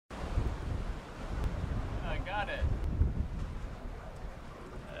got it.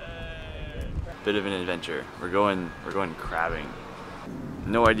 Bit of an adventure. We're going crabbing.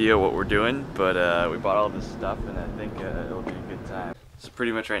 No idea what we're doing, but we bought all this stuff and I think it'll be a good time. So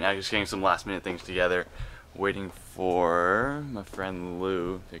pretty much right now just getting some last minute things together, waiting for my friend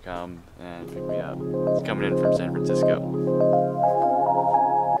Lou to come and pick me up. He's coming in from San Francisco.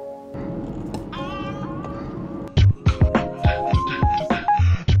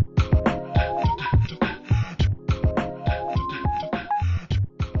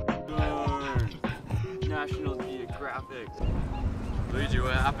 National Geographic. Luigi,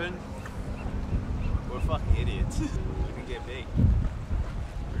 what happened? We're fucking idiots. We can get bait.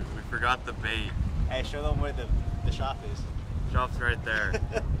 We forgot the bait. Hey, show them where the shop is. Shop's right there.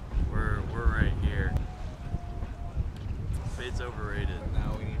 we're right here. Bait's overrated.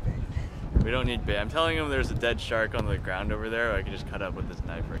 No, we need bait. We don't need bait. I'm telling him there's a dead shark on the ground over there. I can just cut up with this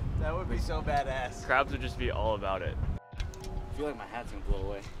knife. That would be so badass. Crabs would just be all about it. I feel like my hat's gonna blow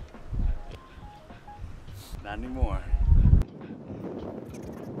away. Not anymore.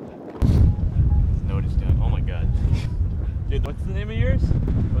 Know what he's doing. Oh my god. Dude, what's the name of yours?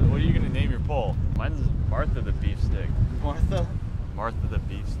 What are you gonna name your pole? Mine's Martha the Beef Stick. Martha? Martha the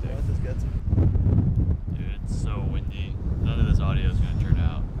Beef Stick. Martha's got some. Dude, it's so windy. None of this audio is gonna turn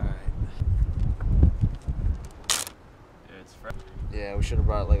out. Alright. Dude, it's fresh. Yeah, we should have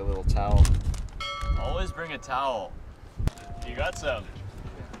brought like a little towel. Always bring a towel. You got some.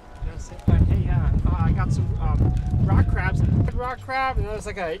 Hey, I got some rock crabs. Rock crab, and there's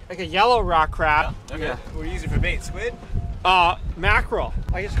like a yellow rock crab. Yeah, okay. Yeah. What are you using for bait? Squid? Mackerel.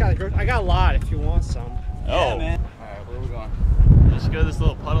 I got a lot if you want some. Oh. Yeah, man. Alright, where are we going? Let's go to this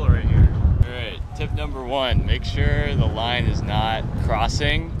little puddle right here. Alright, tip number 1, make sure the line is not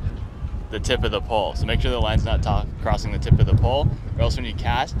crossing the tip of the pole. So make sure the line's not crossing the tip of the pole, or else when you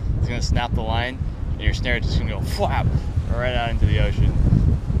cast, it's gonna snap the line and your snare is just gonna go flap right out into the ocean.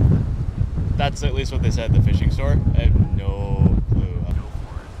 That's at least what they said at the fishing store. I have no clue. I'll go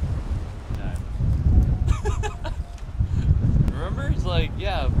for it. Remember? He's like,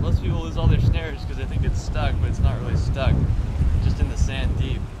 yeah, most people lose all their snares because they think it's stuck, but it's not really stuck. It's just in the sand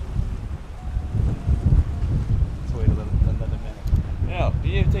deep. Let's wait another minute. Yeah,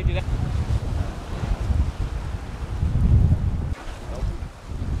 you need to take it out.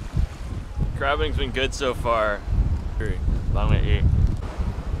 Crabbing's been good so far. I'm gonna eat.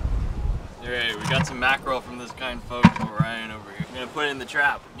 Alright, we got some mackerel from this kind folks Ryan over here. I'm gonna put it in the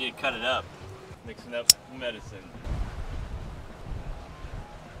trap. We need to cut it up. Mixing up medicine.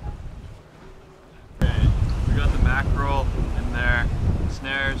 Okay, we got the mackerel in there.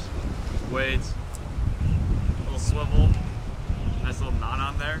 Snares, weights, little swivel, nice little knot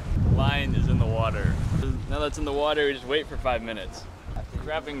on there. Line is in the water. Now that's in the water, we just wait for 5 minutes.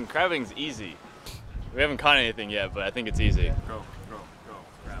 Crabbing's easy. We haven't caught anything yet, but I think it's easy. Go.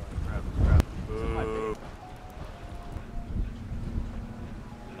 Grab. Boo.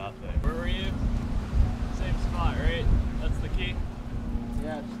 Nothing. Where were you? Same spot, right? That's the key?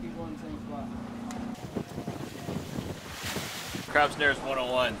 Yeah, just keep going in the same spot. Crab snares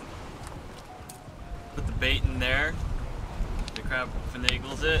 101. Put the bait in there. The crab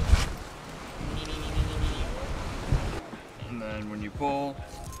finagles it. And then when you pull,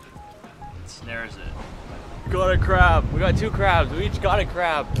 it snares it. Got a crab. We got 2 crabs. We each got a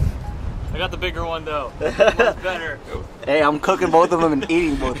crab. I got the bigger one though. It's better. Hey, I'm cooking both of them and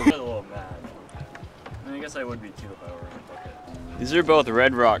eating both of I'm them. a little mad. I mean, I guess I would be too if I were in a bucket. These are both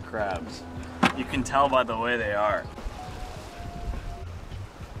red rock crabs. You can tell by the way they are.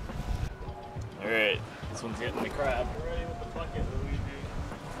 Alright, this one's getting the crab. We're ready with the bucket, Luigi.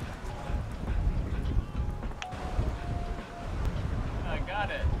 I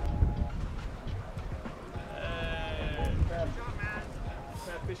got it.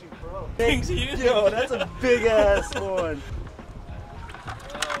 Fishing pro. Thanks to you. Yo, that's a big ass one.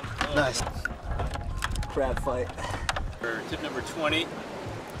 Nice. Crab fight. For tip number 20,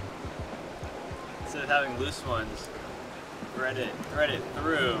 instead of having loose ones, thread it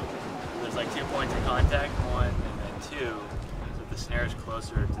through. There's like 2 points of contact, 1 and then 2, so if the snare is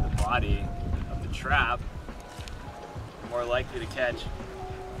closer to the body of the trap, you're more likely to catch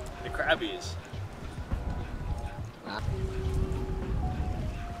the crabbies.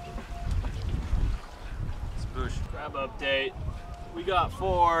 Spoosh crab update. We got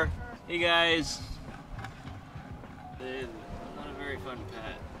 4. Hey guys. Not a very fun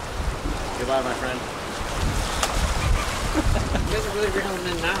pet. Goodbye, my friend. You guys are really reeling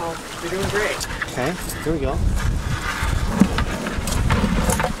in now. You're doing great. Okay, here we go.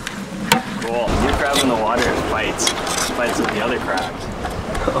 Cool. Your crab in the water fights with the other crabs.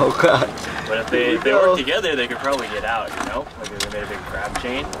 Oh god. But if they work together, they could probably get out, you know? Like if they made a big crab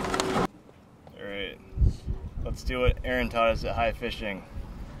chain. Alright, let's do what Aaron taught us at high fishing.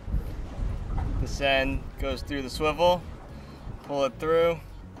 This end goes through the swivel, pull it through,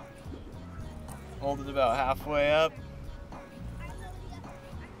 hold it about halfway up,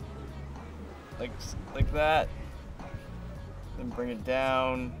 like that, then bring it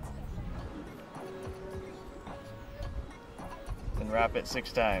down, and wrap it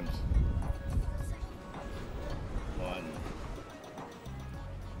 6 times. 1,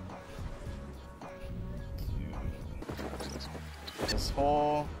 2. This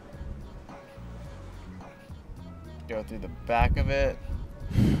hole, go through the back of it,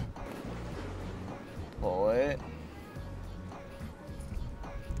 pull it,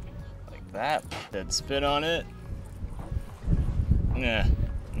 like that, dead spit on it, yeah,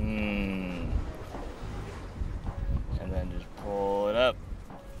 and then just pull it up,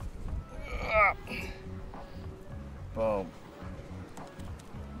 boom,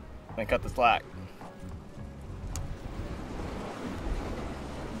 and cut the slack.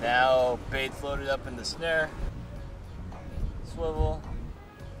 Now bait's loaded up in the snare, swivel,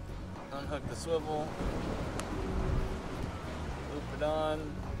 unhook the swivel, loop it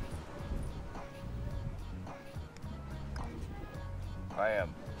on,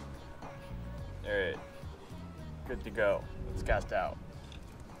 bam. Alright, good to go. Let's cast out.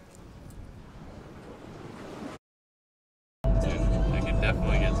 Dude, I could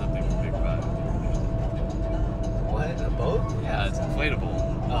definitely get something with big bottom. What? A boat? Yeah, it's inflatable.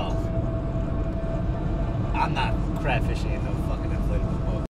 Oh. I'm not crab fishing in no fucking inflatable.